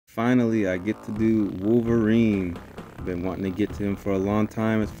Finally, I get to do Wolverine. I've been wanting to get to him for a long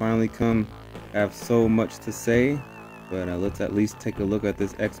time. It's finally come. I have so much to say, but let's at least take a look at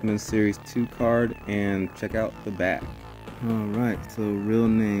this X-Men Series 2 card and check out the back. Alright, so real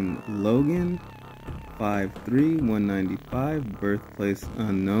name Logan, 5'3", 195, birthplace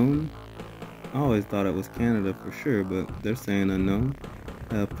unknown. I always thought it was Canada for sure, but they're saying unknown.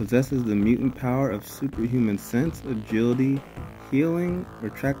 Possesses the mutant power of superhuman sense, agility, healing,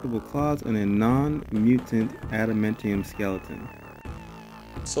 retractable claws, and a non-mutant adamantium skeleton.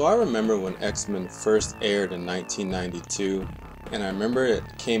 So I remember when X-Men first aired in 1992, and I remember it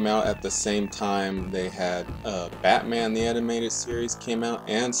came out at the same time they had Batman the Animated Series came out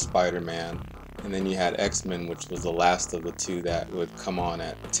and Spider-Man, and then you had X-Men, which was the last of the two that would come on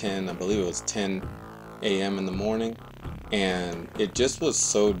at 10, I believe it was 10 a.m. in the morning. And it just was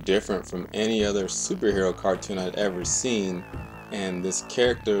so different from any other superhero cartoon I'd ever seen. And this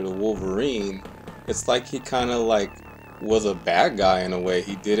character, the Wolverine, it's like he kind of like was a bad guy in a way.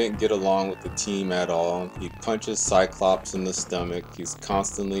 He didn't get along with the team at all. He punches Cyclops in the stomach. He's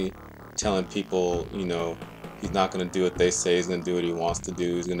constantly telling people, you know, he's not going to do what they say. He's going to do what he wants to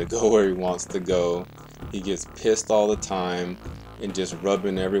do. He's going to go where he wants to go. He gets pissed all the time and just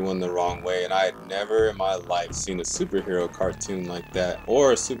rubbing everyone the wrong way. And I had never in my life seen a superhero cartoon like that,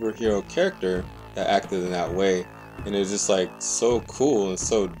 or a superhero character that acted in that way. And it was just like so cool and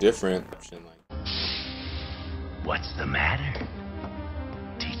so different. What's the matter?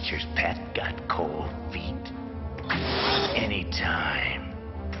 Teacher's pet got cold feet? Anytime,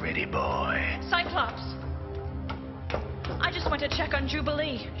 pretty boy. Cyclops! I just went to check on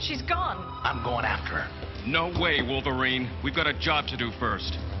Jubilee. She's gone. I'm going after her. No way, Wolverine. We've got a job to do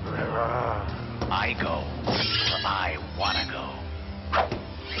first. I go where I wanna go.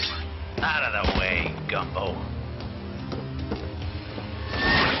 Out of the way, Gumbo.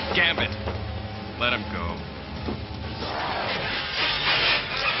 Gambit, let him go.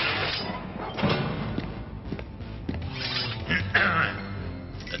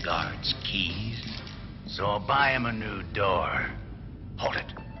 The guard's keys, so I'll buy him a new door. Hold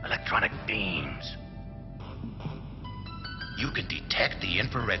it, electronic beams. You can detect the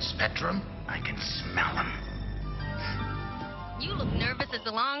infrared spectrum? I can smell them. You look nervous as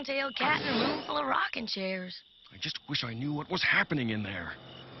a long-tailed cat in a room full of rocking chairs. I just wish I knew what was happening in there.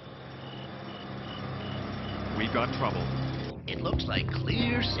 We've got trouble. It looks like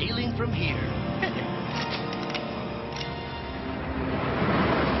clear sailing from here.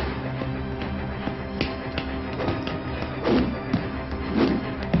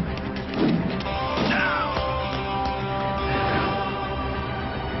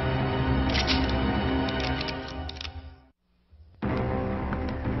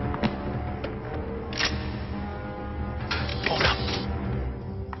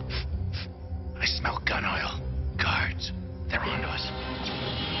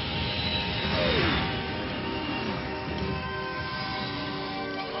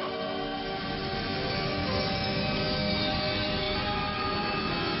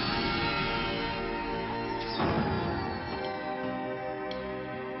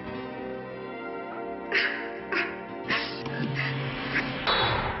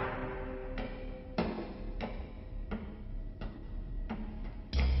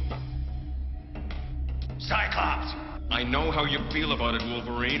 Cyclops! I know how you feel about it,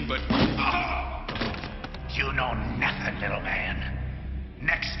 Wolverine, but... You know nothing, little man.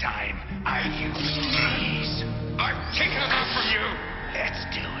 Next time, I use these. I'm taking them out from you! Let's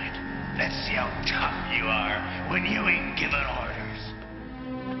do it. Let's see how tough you are when you ain't given orders.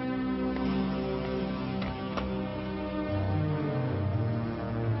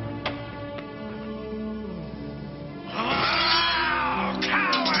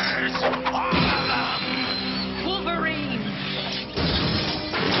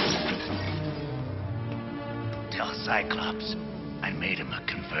 Cyclops, I made him a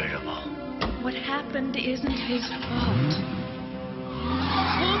convertible. What happened isn't his fault.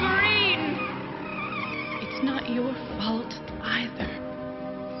 Wolverine! It's not your fault either.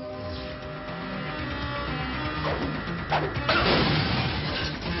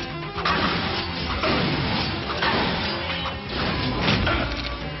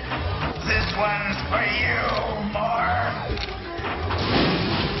 This one's for you, Moore.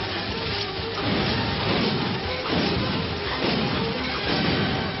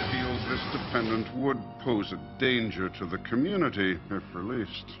 Defendant would pose a danger to the community if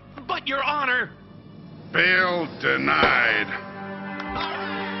released. But, Your Honor! Bail denied.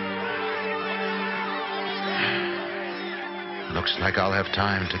 Looks like I'll have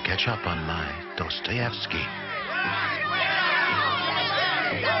time to catch up on my Dostoevsky.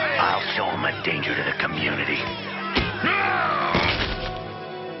 I'll show him a danger to the community.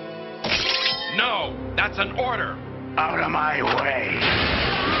 No, that's an order. Out of my way.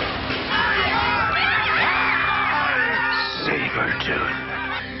 Sabretooth.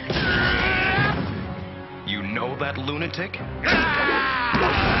 You know that lunatic?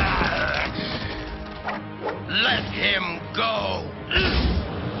 Let him go.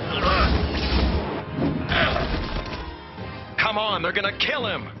 Come on, they're gonna kill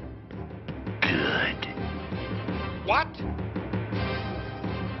him. Good. What?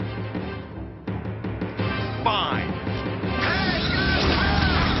 Fine.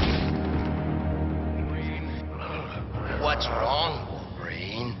 What's wrong,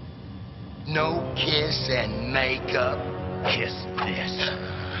 Wolverine? No kiss and makeup? Kiss this.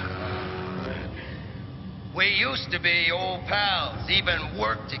 We used to be old pals, even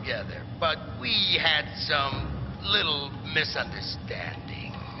worked together, but we had some little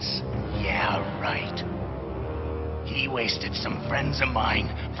misunderstandings. Yeah, right. He wasted some friends of mine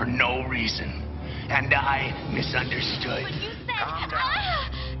for no reason. And I misunderstood.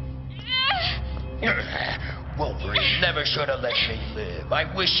 What you said. Wolverine never should have let me live. I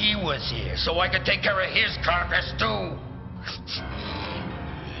wish he was here so I could take care of his carcass too.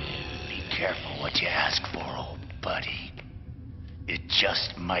 Be careful what you ask for, old buddy. It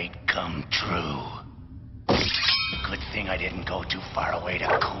just might come true. Good thing I didn't go too far away to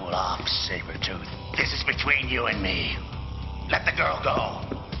cool off, Sabretooth. This is between you and me. Let the girl go.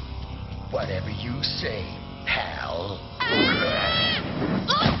 Whatever you say, pal.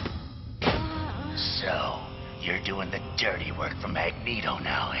 So, you're doing the dirty work for Magneto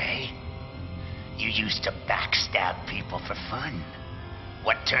now, eh? You used to backstab people for fun.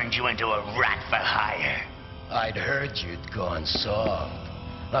 What turned you into a rat for hire? I'd heard you'd gone soft.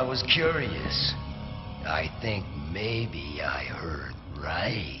 I was curious. I think maybe I heard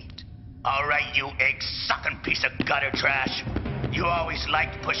right. All right, you egg-sucking piece of gutter trash. You always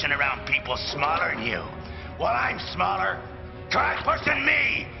liked pushing around people smaller than you. Well, I'm smaller. Try pushing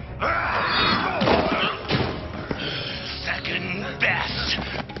me! Second best.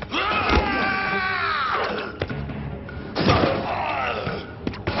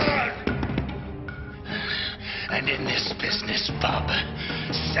 And in this business, bub,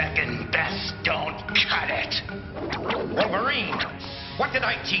 second best don't cut it. Wolverine, what did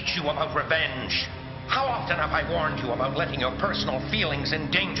I teach you about revenge? How often have I warned you about letting your personal feelings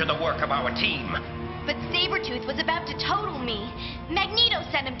endanger the work of our team? But Sabretooth was about to total me. Magneto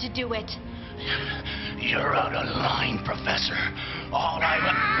sent him to do it. You're out of line, Professor. All I...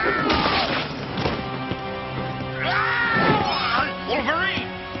 Wolverine!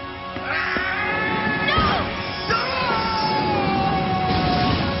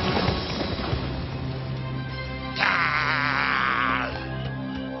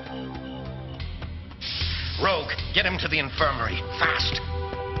 Rogue, get him to the infirmary, fast.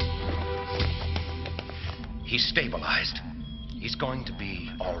 He's stabilized. He's going to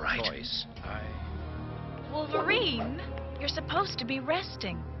be all right. Wolverine, you're supposed to be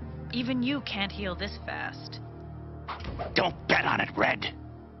resting. Even you can't heal this fast. Don't bet on it, Red.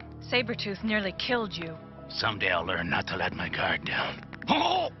 Sabretooth nearly killed you. Someday I'll learn not to let my guard down.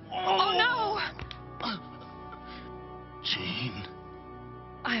 Oh no! Jean?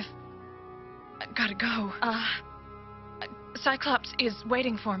 I've gotta go. Cyclops is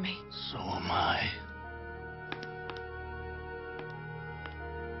waiting for me. So am I.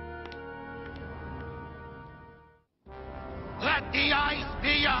 Let the ice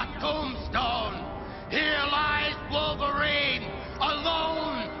be your tombstone. Here lies Wolverine,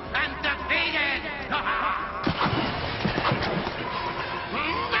 alone and defeated. No!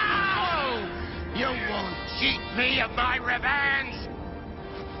 You won't cheat me of my revenge.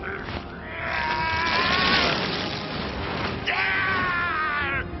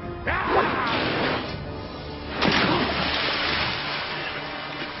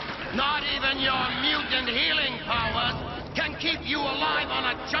 Not even your mutant healing powers can keep you alive on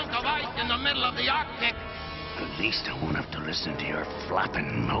a chunk of ice in the middle of the Arctic. At least I won't have to listen to your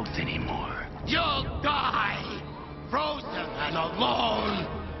flapping mouth anymore. You'll die, frozen and alone,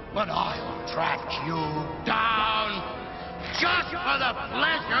 but I'll track you down just for the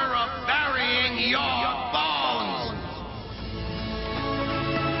pleasure of burying your bones.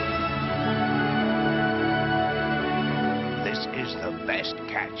 This is the best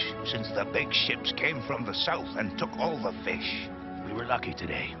catch since the big ships came from the south and took all the fish. We were lucky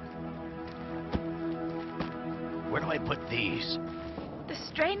today. Where do I put these? The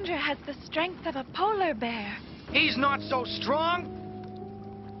stranger has the strength of a polar bear. He's not so strong.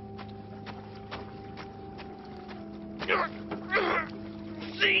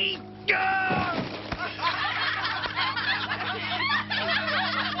 See?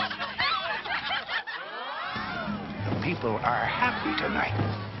 The people are happy tonight.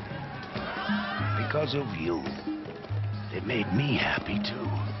 Because of you. It made me happy, too.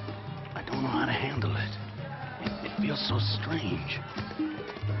 I don't know how to handle it. It feels so strange.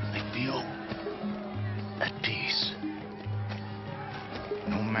 I feel at peace.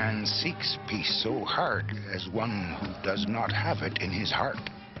 No man seeks peace so hard as one who does not have it in his heart.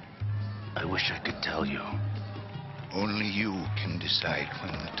 I wish I could tell you. Only you can decide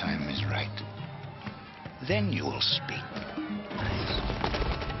when the time is right. Then you will speak.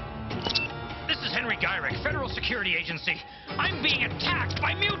 This is Henry Gyrick, Federal Security Agency. I'm being attacked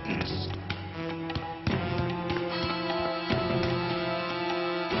by mutants.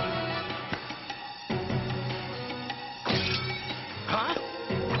 Huh?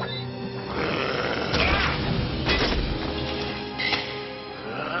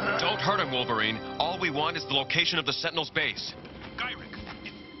 Don't hurt him, Wolverine. All we want is the location of the Sentinel's base. Gyrick.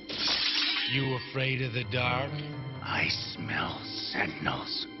 You afraid of the dark? I smell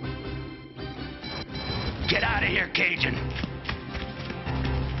sentinels. Get out of here, Cajun.